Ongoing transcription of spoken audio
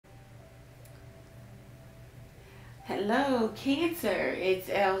Hello, Cancer. It's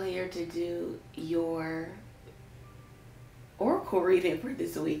Elle here to do your oracle reading for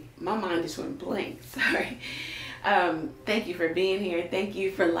this week. My mind just went blank. Sorry. Thank you for being here. Thank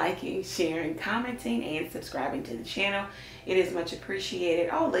you for liking, sharing, commenting, and subscribing to the channel. It is much appreciated.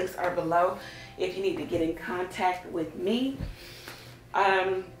 All links are below if you need to get in contact with me.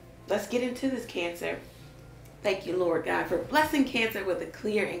 Let's get into this, Cancer. Thank you, Lord God, for blessing Cancer with a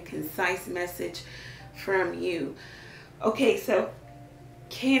clear and concise message from you. Okay, so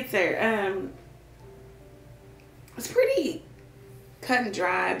Cancer, it's pretty cut and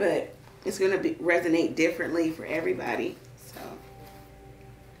dry, but it's going to resonate differently for everybody. So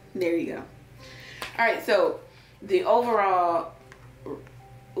there you go. All right, so the overall,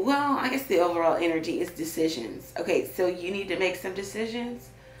 well, I guess the overall energy is decisions. Okay, so you need to make some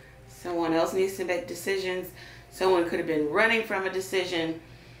decisions. Someone else needs to make decisions. Someone could have been running from a decision.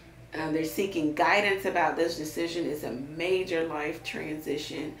 They're seeking guidance about this decision. It's a major life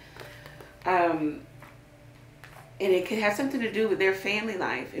transition. And it could have something to do with their family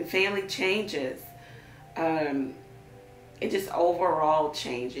life and family changes. It just overall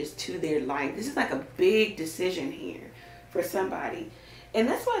changes to their life. This is like a big decision here for somebody. And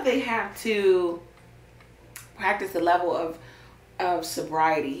that's why they have to practice a level of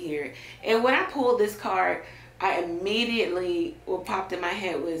sobriety here. And when I pulled this card, I immediately, what popped in my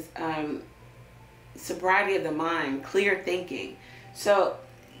head was sobriety of the mind, clear thinking. So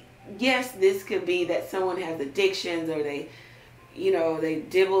yes, this could be that someone has addictions, or they, you know, they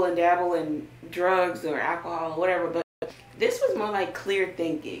dibble and dabble in drugs or alcohol or whatever. But this was more like clear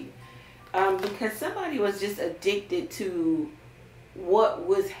thinking, because somebody was just addicted to what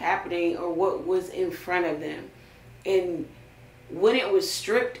was happening or what was in front of them. And when it was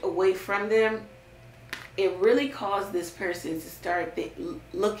stripped away from them, it really caused this person to start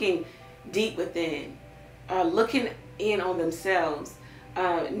looking deep within, looking in on themselves,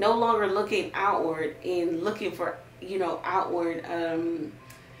 no longer looking outward and looking for, you know, outward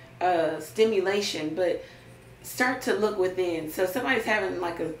stimulation, but start to look within. So somebody's having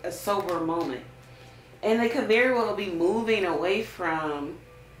like a sober moment, and they could very well be moving away from,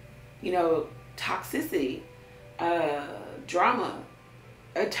 you know, toxicity, drama,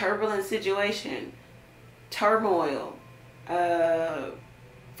 a turbulent situation, turmoil,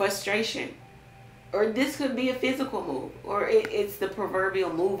 frustration. Or this could be a physical move, or it's the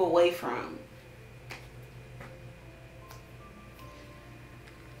proverbial move away from.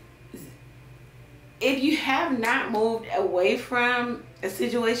 If you have not moved away from a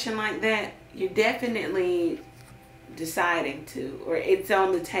situation like that, you're definitely deciding to, or it's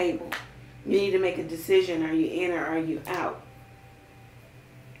on the table. You need to make a decision. Are you in or are you out?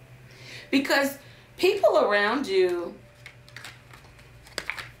 Because people around you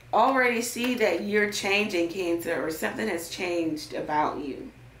already see that you're changing, Cancer, or something has changed about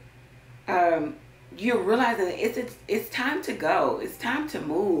you. You're realizing that it's time to go. It's time to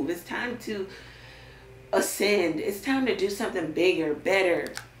move. It's time to ascend. It's time to do something bigger, better.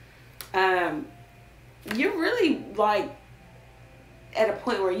 You're really like at a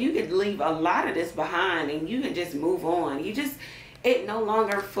point where you could leave a lot of this behind and you can just move on. It no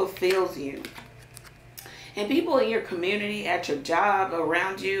longer fulfills you. And people in your community, at your job,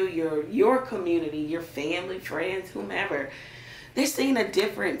 around you, your community, your family, friends, whomever, they're seeing a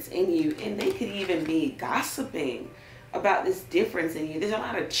difference in you, and they could even be gossiping about this difference in you. There's a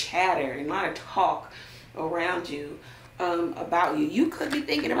lot of chatter and a lot of talk around you about you. You could be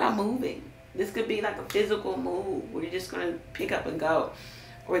thinking about moving. This could be like a physical move where you're just going to pick up and go.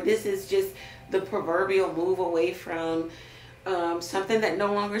 Or this is just the proverbial move away from something that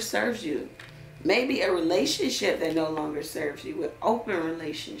no longer serves you. Maybe a relationship that no longer serves you, an open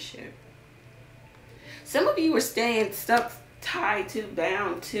relationship. Some of you were staying stuck, tied to,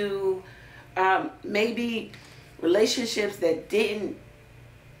 bound to maybe relationships that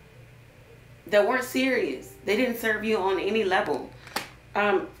weren't serious. They didn't serve you on any level.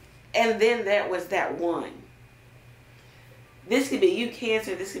 And then that was that one. This could be you,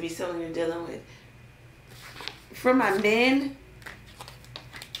 Cancer. This could be someone you're dealing with. For my men,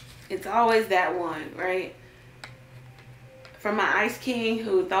 it's always that one, right? For my Ice King,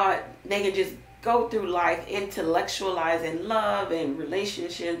 who thought they could just go through life intellectualizing love and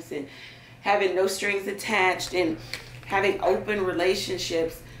relationships and having no strings attached and having open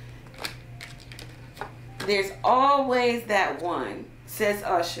relationships. There's always that one, says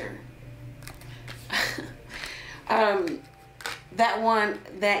Usher. That one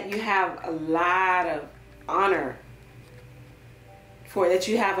that you have a lot of honor for, that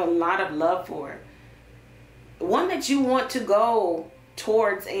you have a lot of love for, one that you want to go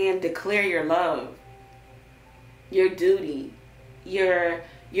towards and declare your love. your duty, your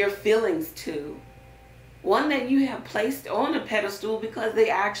feelings to. One that you have placed on a pedestal because they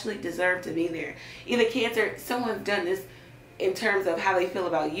actually deserve to be there. Either Cancer, someone's done this in terms of how they feel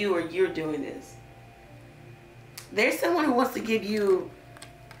about you, or you're doing this. There's someone who wants to give you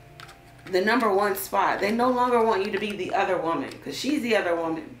the #1 spot. They no longer want you to be the other woman, because she's the other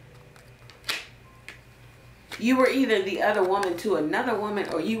woman. You were either the other woman to another woman,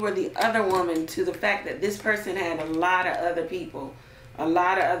 or you were the other woman to the fact that this person had a lot of other people, a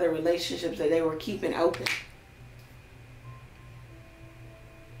lot of other relationships that they were keeping open.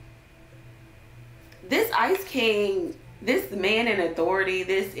 This Ice King, this man in authority,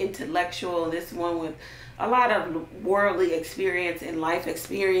 this intellectual, this one with a lot of worldly experience and life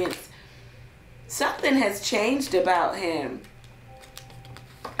experience, something has changed about him.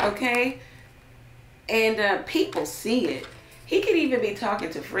 Okay? And people see it. He could even be talking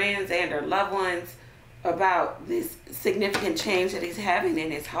to friends and or loved ones about this significant change that he's having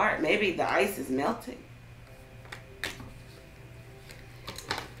in his heart. Maybe the ice is melting.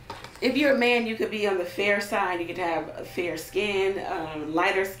 If you're a man, you could be on the fair side. You could have a fair skin,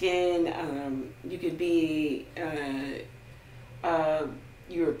 lighter skin. You could be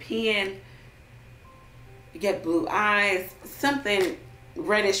European. You get blue eyes, something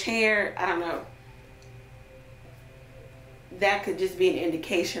reddish hair. I don't know. That could just be an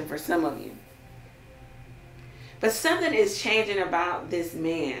indication for some of you. But something is changing about this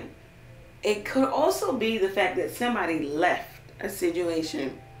man. It could also be the fact that somebody left a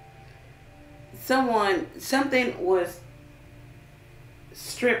situation. Something was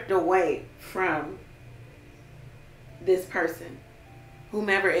stripped away from this person,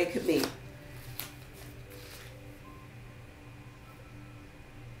 whomever it could be.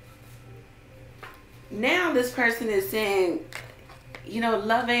 Now this person is saying, you know,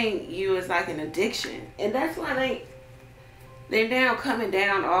 loving you is like an addiction. And that's why they're now coming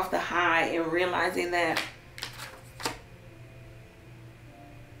down off the high and realizing that,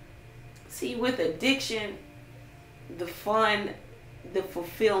 see, with addiction, the fun, the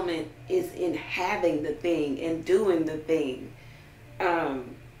fulfillment is in having the thing and doing the thing.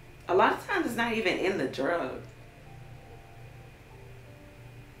 A lot of times it's not even in the drug,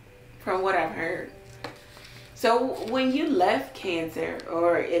 from what I've heard. So when you left Cancer,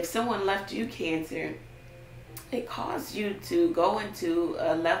 or if someone left you, Cancer, it caused you to go into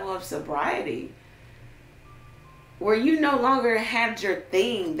a level of sobriety where you no longer had your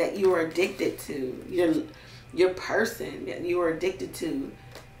thing that you were addicted to, your person that you were addicted to,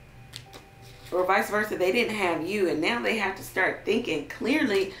 or vice versa. They didn't have you, and now they have to start thinking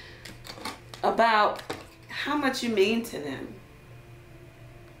clearly about how much you mean to them.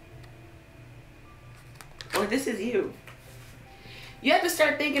 Or this is you. You have to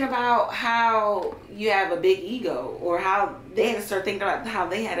start thinking about how you have a big ego, or how they had to start thinking about how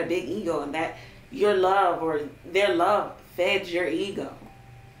they had a big ego, and that your love or their love fed your ego.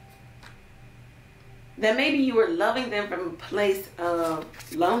 That maybe you were loving them from a place of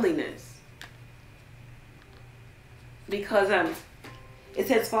loneliness. Because it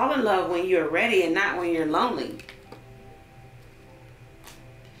says fall in love when you're ready and not when you're lonely.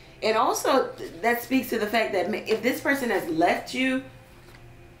 And also, that speaks to the fact that if this person has left you,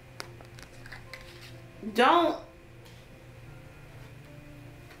 don't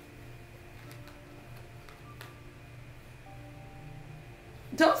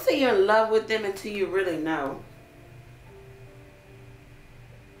say you're in love with them until you really know.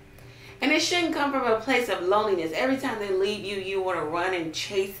 And it shouldn't come from a place of loneliness. Every time they leave you, you want to run and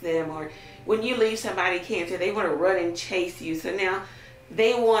chase them. Or when you leave somebody, Cancer, they want to run and chase you. So now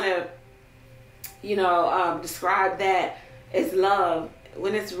they want to, you know, describe that as love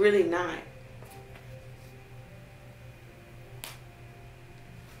when it's really not.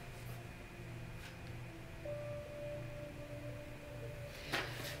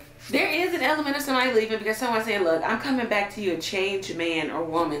 There is an element of somebody leaving because someone's saying, look, I'm coming back to you a changed man or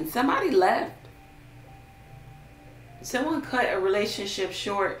woman. Somebody left. Someone cut a relationship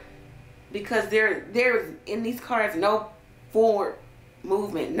short because there's in these cards no forward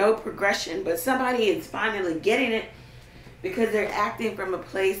movement, no progression, but somebody is finally getting it because they're acting from a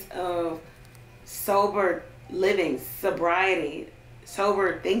place of sober living, sobriety,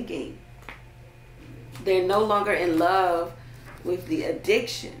 sober thinking. They're no longer in love with the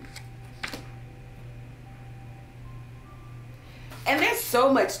addiction. And there's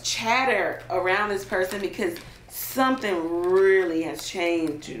so much chatter around this person because something really has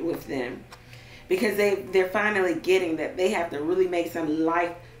changed with them. Because they're finally getting that they have to really make some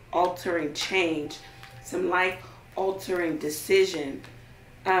life-altering change, some life-altering decision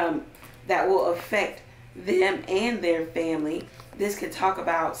that will affect them and their family. This could talk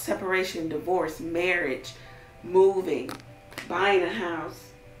about separation, divorce, marriage, moving, buying a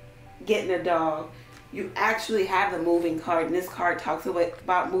house, getting a dog. You actually have the moving card, and this card talks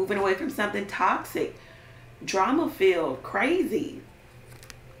about moving away from something toxic, drama-filled, crazy.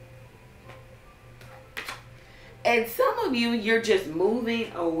 And some of you, you're just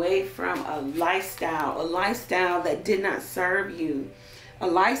moving away from a lifestyle that did not serve you, a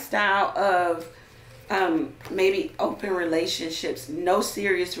lifestyle of maybe open relationships, no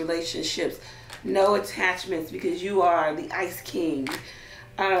serious relationships, no attachments, because you are the Ice King.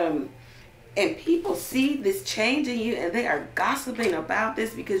 And people see this change in you, and they are gossiping about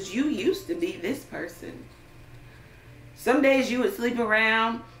this because you used to be this person. Some days you would sleep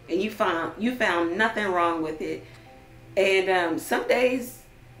around and you found nothing wrong with it. And some days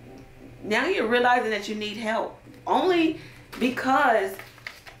now you're realizing that you need help, only because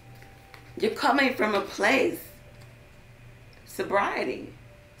you're coming from a place, sobriety,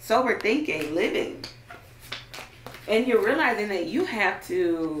 sober thinking, living. And you're realizing that you have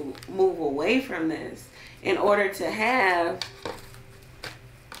to move away from this in order to have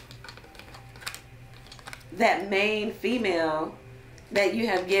that main female that you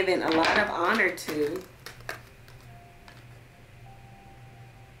have given a lot of honor to.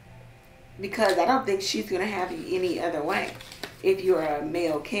 Because I don't think she's going to have you any other way. If you're a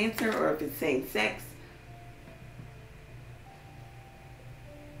male Cancer or if it's same sex.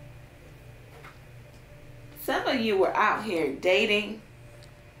 Some of you were out here dating.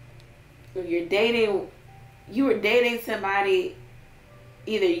 If you were dating somebody,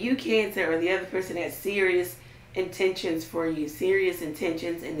 either you Cancer or the other person had serious intentions for you, serious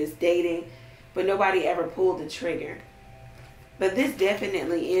intentions in this dating, but nobody ever pulled the trigger. But this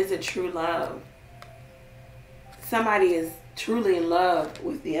definitely is a true love. Somebody is truly in love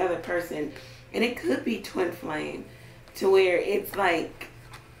with the other person, and it could be twin flame, to where it's like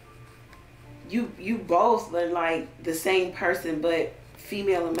you both are like the same person, but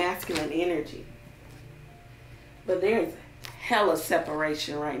female and masculine energy. But there's hella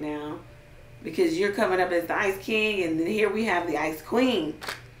separation right now, because you're coming up as the Ice King, and then here we have the Ice Queen.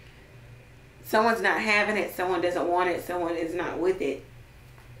 Someone's not having it, someone doesn't want it, someone is not with it,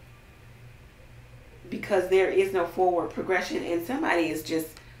 because there is no forward progression, and somebody is just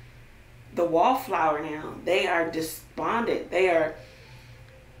the wallflower now. They are despondent, they are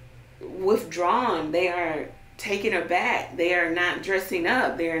withdrawn, they are taken aback, they are not dressing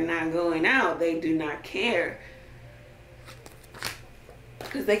up, they are not going out, they do not care,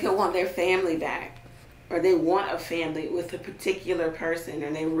 because they could want their family back, or they want a family with a particular person,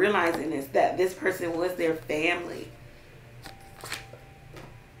 and they realizing that this person was their family.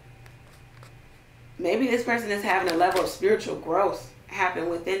 Maybe this person is having a level of spiritual growth happen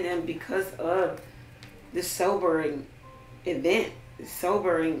within them because of this sobering event, this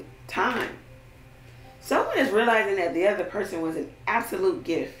sobering time. Someone is realizing that the other person was an absolute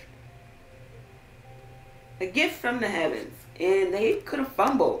gift. A gift from the heavens. And they could have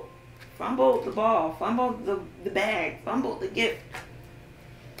fumbled the ball, fumbled the bag, fumbled the gift.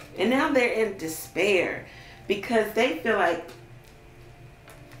 And now they're in despair because they feel like,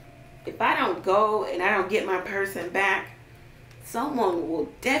 if I don't go and I don't get my person back, someone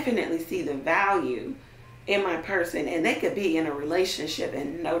will definitely see the value in my person, and they could be in a relationship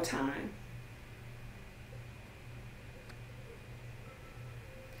in no time.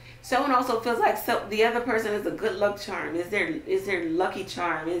 Someone also feels like the other person is a good luck charm. Is their lucky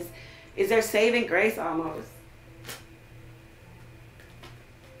charm? Is their saving grace almost?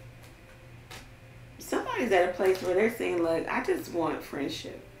 Somebody's at a place where they're saying, look, I just want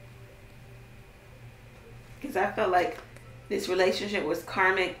friendship. Because I felt like this relationship was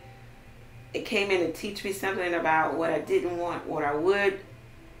karmic. It came in to teach me something about what I didn't want, what I would,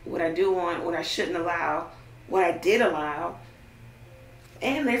 what I do want, what I shouldn't allow, what I did allow.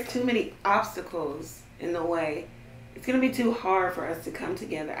 And there's too many obstacles in the way. It's going to be too hard for us to come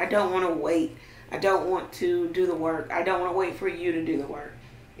together. I don't want to wait. I don't want to do the work. I don't want to wait for you to do the work,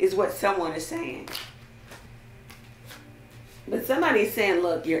 is what someone is saying. But somebody's saying,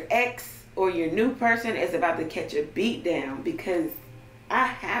 look, your ex or your new person is about to catch a beat down because I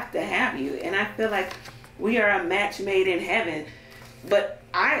have to have you. And I feel like we are a match made in heaven. But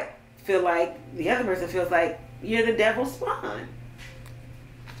I feel like the other person feels like you're the devil's spawn.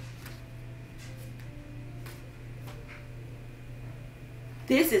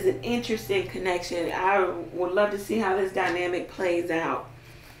 This is an interesting connection. I would love to see how this dynamic plays out.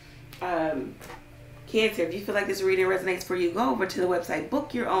 Cancer, if you feel like this reading resonates for you, go over to the website,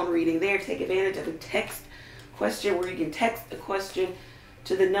 book your own reading there. Take advantage of the text question where you can text a question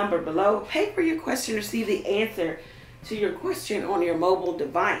to the number below. Pay for your question, receive the answer to your question on your mobile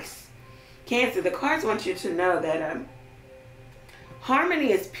device. Cancer, the cards want you to know that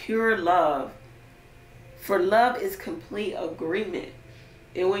harmony is pure love. For love is complete agreement.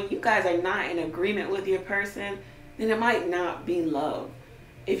 And when you guys are not in agreement with your person, then it might not be love.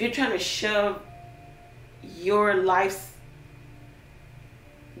 If you're trying to shove your life's,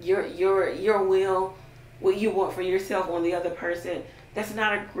 your will, what you want for yourself on the other person, that's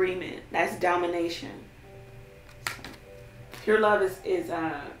not agreement. That's domination. Pure love is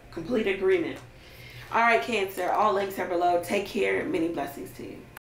complete agreement. All right, Cancer. All links are below. Take care. Many blessings to you.